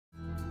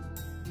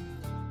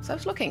So I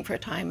was looking for a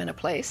time and a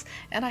place,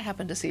 and I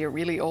happened to see a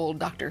really old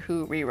Doctor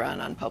Who rerun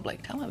on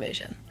public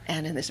television.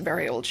 And in this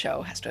very old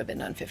show, has to have been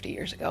done 50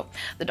 years ago,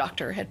 the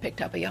Doctor had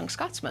picked up a young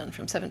Scotsman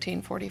from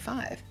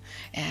 1745.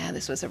 And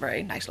this was a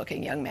very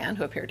nice-looking young man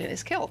who appeared in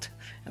his kilt.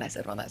 And I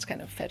said, well, that's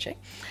kind of fetching.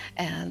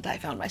 And I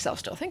found myself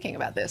still thinking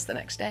about this the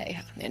next day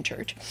in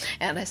church.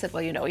 And I said,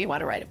 well, you know, you want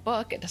to write a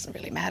book, it doesn't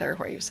really matter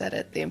where you said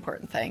it. The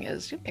important thing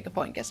is you pick a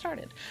point, get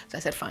started. So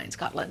I said, fine,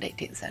 Scotland,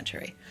 18th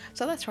century.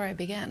 So that's where I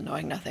began,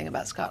 knowing nothing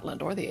about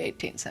Scotland or the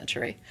 18th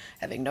century,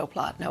 having no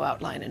plot, no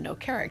outline, and no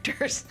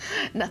characters.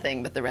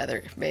 Nothing but the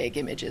rather vague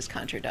images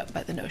conjured up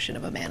by the notion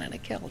of a man in a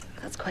kilt.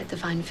 That's quite the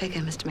fine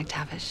figure, Mr.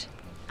 McTavish.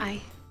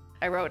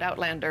 I wrote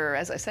Outlander,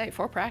 as I say,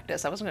 for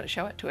practice. I wasn't going to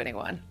show it to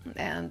anyone,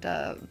 and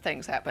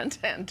things happened,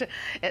 and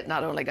it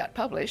not only got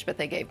published, but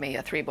they gave me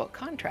a 3-book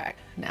contract.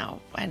 Now,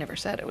 I never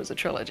said it was a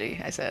trilogy.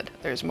 I said,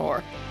 there's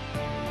more.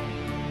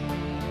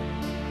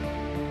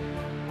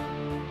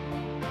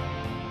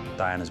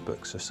 Diana's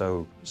books are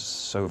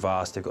so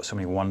vast. They've got so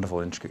many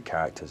wonderful, intricate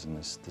characters, and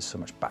there's so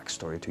much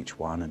backstory to each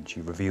one, and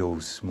she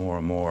reveals more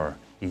and more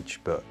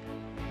each book.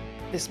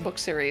 This book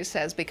series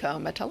has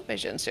become a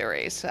television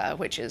series,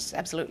 which is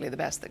absolutely the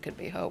best that could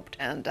be hoped,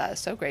 and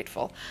so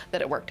grateful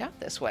that it worked out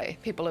this way.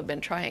 People have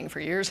been trying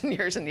for years and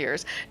years and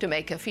years to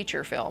make a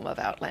feature film of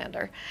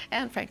Outlander,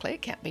 and frankly,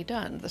 it can't be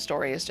done. The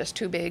story is just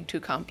too big,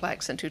 too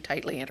complex, and too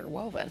tightly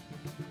interwoven.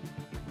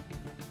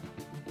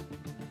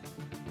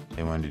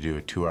 They wanted to do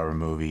a 2-hour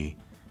movie,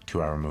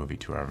 2-hour movie,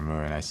 2-hour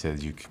movie, and I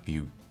said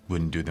you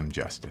wouldn't do them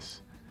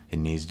justice. It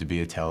needs to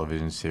be a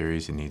television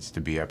series, it needs to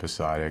be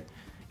episodic,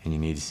 and you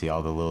need to see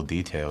all the little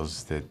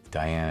details that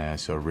Diana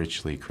so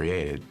richly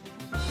created.